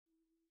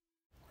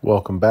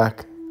Welcome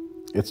back.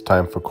 It's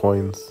time for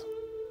coins.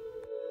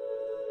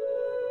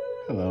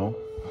 Hello.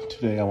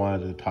 Today I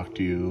wanted to talk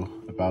to you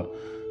about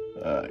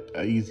an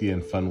easy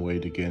and fun way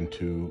to get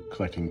into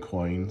collecting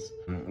coins.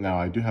 Now,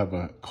 I do have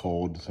a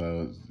cold,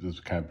 so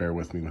just kind of bear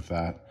with me with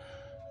that.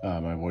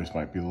 My voice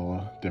might be a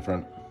little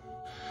different.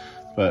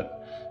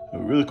 But a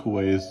really cool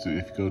way is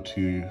if you go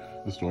to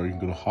the store, you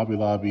can go to Hobby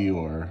Lobby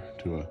or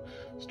to a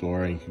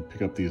store and you can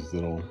pick up these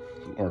little,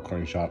 or a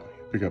coin shop,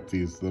 pick up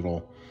these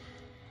little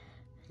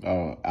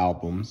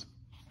albums,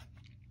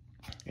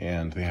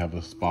 and they have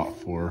a spot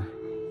for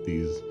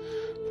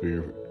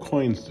your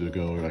coins to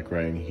go, like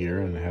right in here,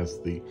 and it has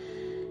the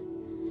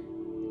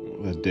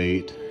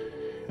date,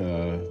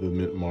 the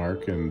mint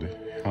mark, and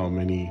how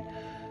many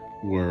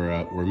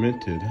were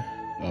minted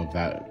of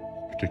that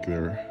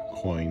particular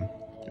coin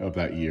of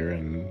that year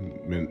and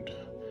mint.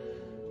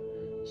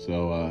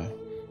 So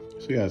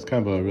yeah, it's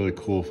kind of a really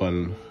cool,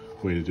 fun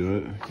way to do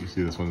it. You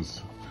see this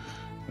one's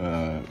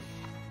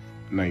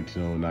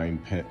 1909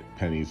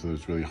 penny, so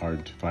it's really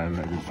hard to find.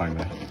 I did find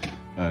a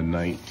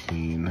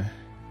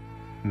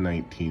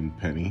 1919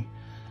 penny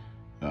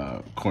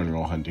coin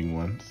roll hunting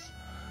once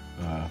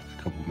a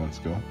couple of months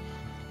ago.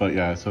 But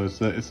yeah, so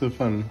it's a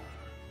fun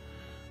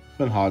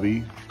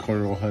hobby,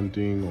 coin roll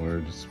hunting, or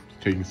just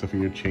taking stuff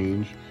in your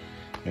change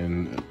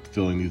and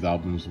filling these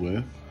albums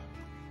with.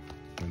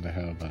 And I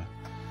have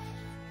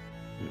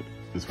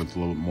this one's a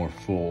little bit more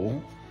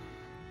full.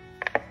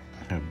 I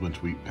have a bunch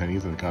of wheat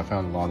pennies, and I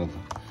found a lot of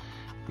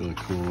really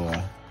cool,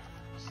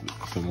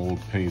 some old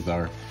pennies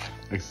are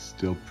like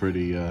still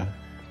pretty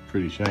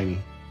shiny.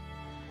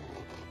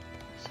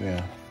 So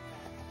yeah,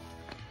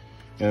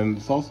 and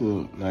it's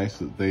also nice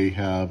that they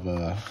have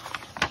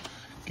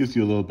gives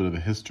you a little bit of a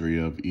history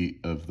of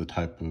the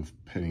type of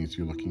pennies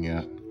you're looking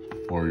at,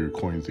 or your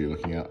coins that you're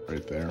looking at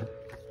right there.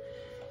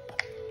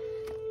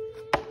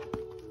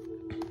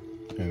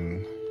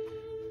 And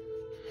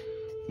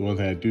the one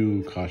thing I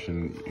do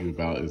caution you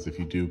about is if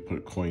you do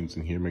put coins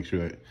in here, make sure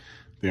that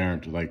they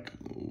aren't like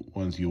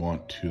ones you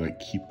want to like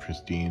keep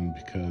pristine,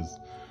 because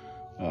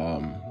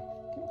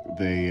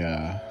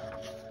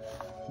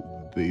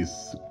these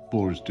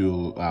spoolers do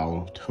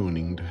allow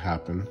toning to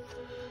happen.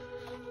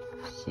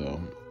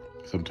 So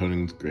some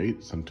toning's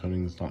great, some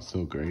toning's not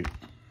so great.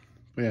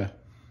 But yeah,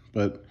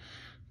 but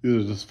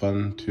these are just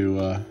fun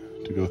to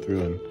go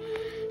through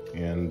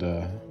and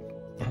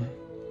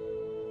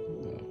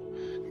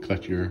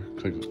collect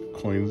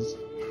coins.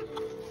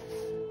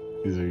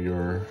 These are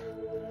your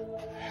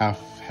half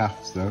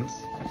cents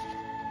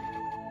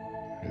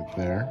right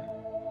there.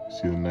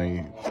 See the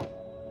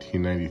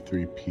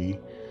 1993p,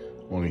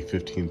 only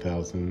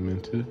 15,000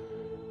 minted.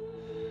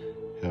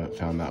 Haven't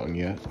found that one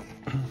yet.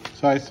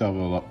 So I still have a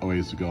lot of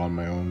ways to go on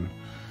my own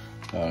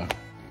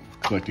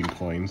collecting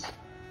coins,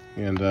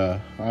 and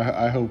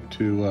I hope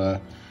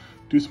to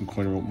do some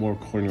more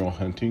coin roll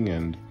hunting,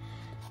 and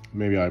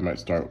maybe I might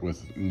start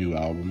with new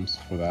albums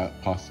for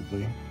that,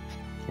 possibly.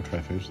 I'll try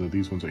to finish. So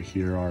these ones right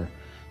here are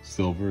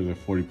silver, they're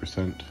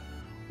 40%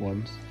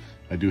 ones.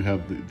 I do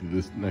have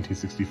this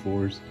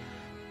 1964s,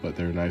 but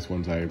they're nice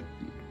ones I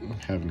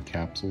have in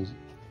capsules.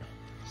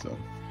 So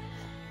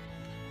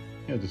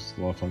yeah, just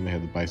a lot of fun. They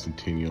have the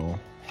bicentennial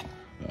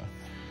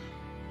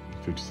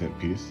 50-cent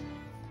piece.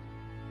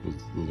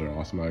 Those are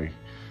awesome. I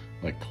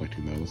like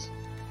collecting those.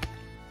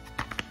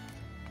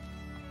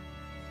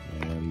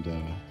 And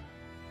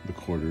the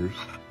quarters,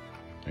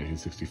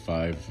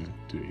 1965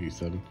 to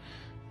 87.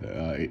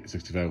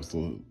 65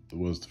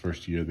 was the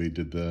first year they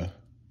did the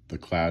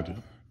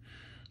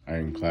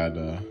ironclad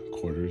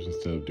quarters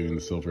instead of doing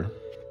the silver.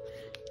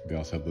 They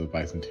also have the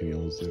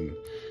bicentennials in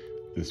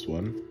this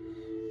one.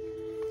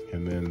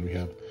 And then we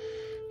have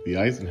the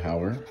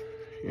Eisenhower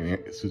and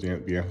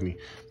Susan B. Anthony.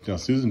 Now,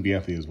 Susan B.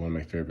 Anthony is one of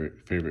my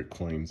favorite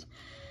coins,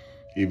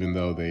 even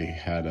though they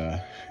had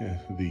a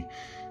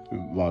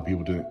lot of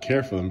people didn't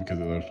care for them because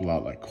they looked a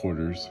lot like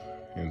quarters,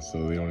 and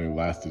so they only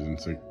lasted in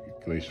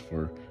circulation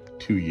for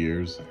 2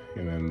 years.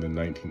 And then the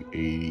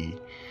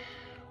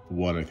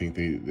 1981, I think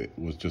it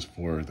was just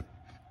for the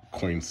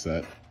coin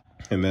set,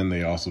 and then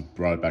they also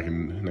brought it back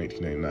in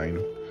 1999.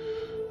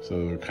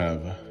 So they're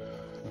kind of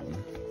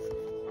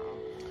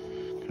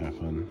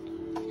fun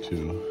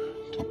to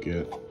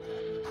get.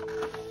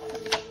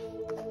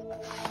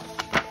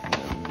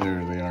 And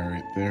there they are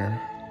right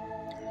there.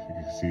 You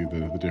can see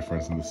the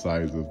difference in the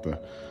size of the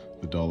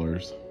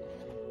dollars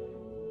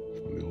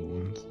from the old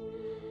ones.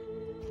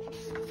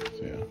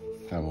 So yeah,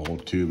 have a whole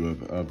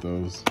tube of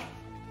those.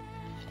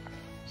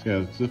 So yeah,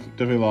 it's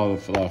definitely a lot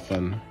of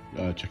fun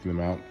checking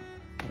them out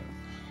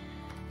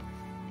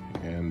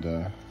and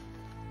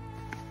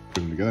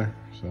putting them together.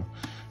 So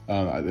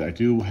I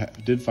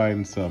did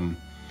find some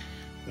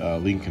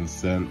Lincoln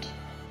cents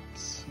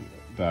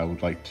that I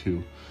would like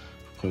to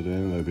put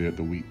in.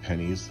 The wheat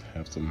pennies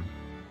have some.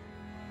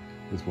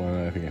 This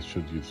one, I think I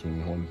showed you this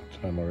one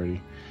time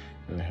already.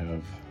 And I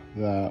have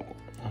that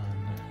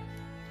one.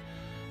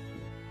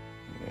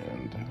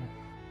 And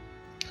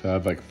so I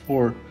have like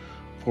four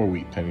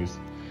wheat pennies.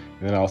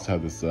 And then I also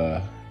have this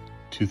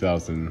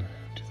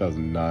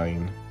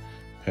 2009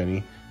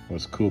 penny.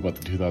 What's cool about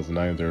the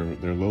 2009,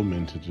 they're low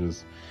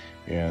mintages,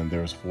 and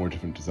there's 4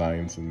 different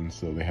designs, and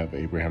so they have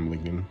Abraham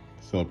Lincoln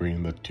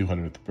celebrating the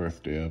 200th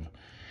birthday of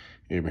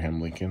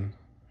Abraham Lincoln.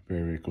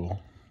 Very, very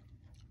cool.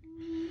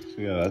 So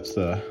yeah, let's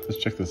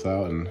check this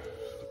out and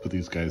put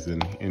these guys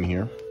in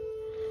here.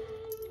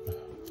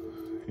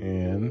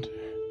 And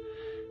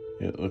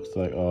it looks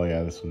like, oh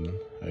yeah, this one,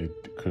 I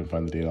couldn't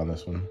find the date on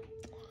this one.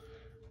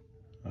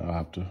 I'll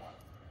have to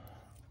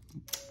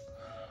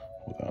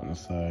hold that on the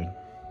side.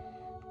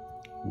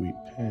 Wheat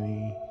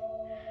penny.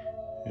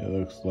 It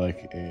looks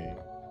like a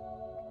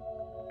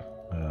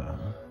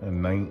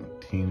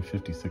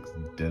 1956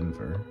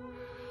 Denver.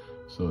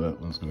 So that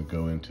one's going to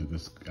go into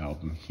this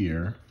album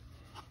here.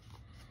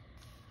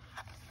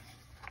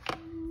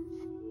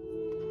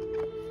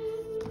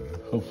 And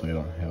hopefully I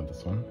don't have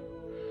this one.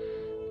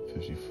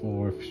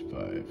 54,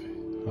 55.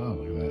 Oh,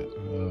 look at that.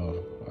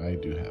 Oh, I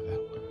do have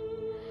that one.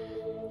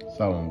 So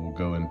that one will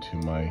go into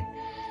my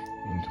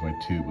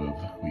tube of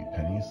wheat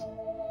pennies.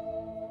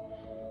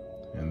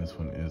 And this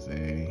one is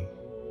a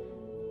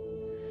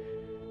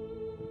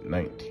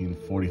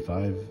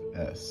 1945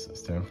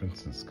 San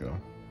Francisco.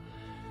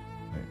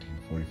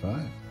 1945.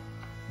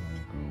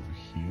 We'll go over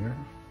here.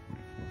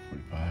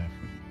 44, 45.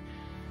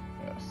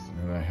 Yes,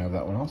 and I have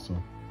that one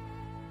also.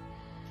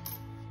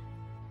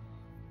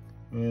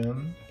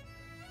 And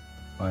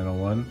final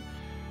one,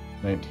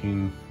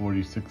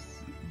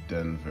 1946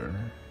 Denver.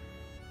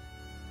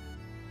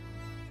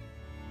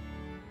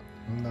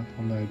 And that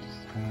one that I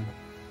just had.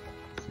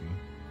 Let's see.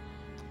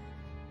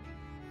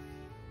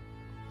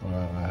 Oh,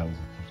 I have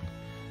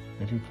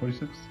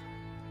 1946?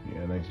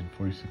 Yeah,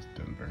 1946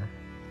 Denver.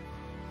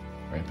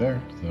 Right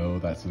there. So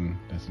that's a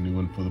new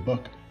one for the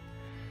book.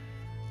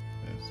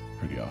 It's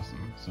pretty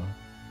awesome. So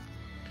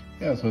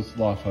yeah, so it's a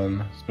lot of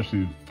fun,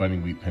 especially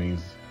finding wheat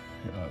pennies.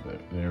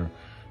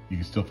 You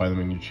can still find them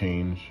in your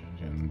change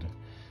and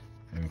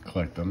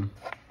collect them.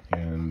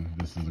 And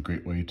this is a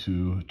great way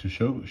to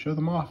show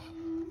them off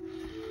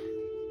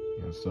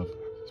and stuff.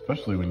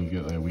 Especially when you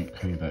get a wheat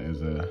penny that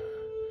is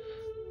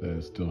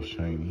still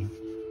shiny.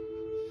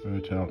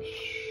 Which I don't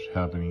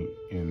have any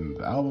in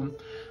the album,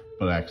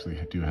 but I actually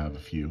do have a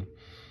few.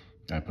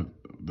 I put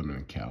them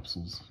in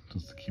capsules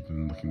just to keep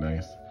them looking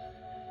nice.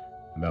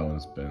 And that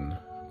one's been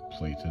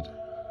plated.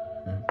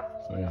 Yeah.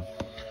 So yeah.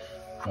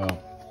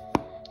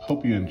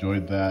 Hope you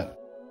enjoyed that.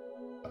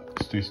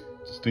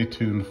 Stay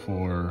tuned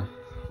for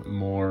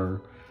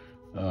more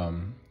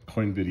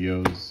coin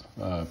videos.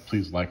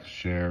 Please like,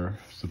 share,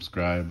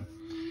 subscribe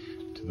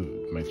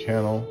to my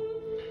channel,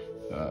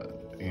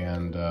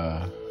 and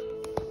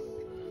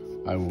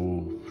I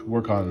will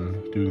work on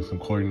doing some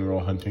coin roll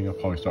hunting. I'll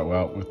probably start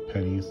out with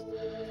pennies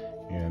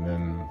and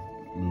then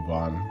move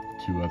on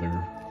to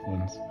other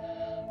ones.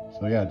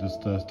 So yeah,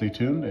 just stay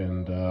tuned,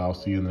 and I'll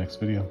see you in the next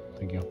video.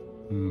 Thank you.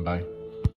 Bye.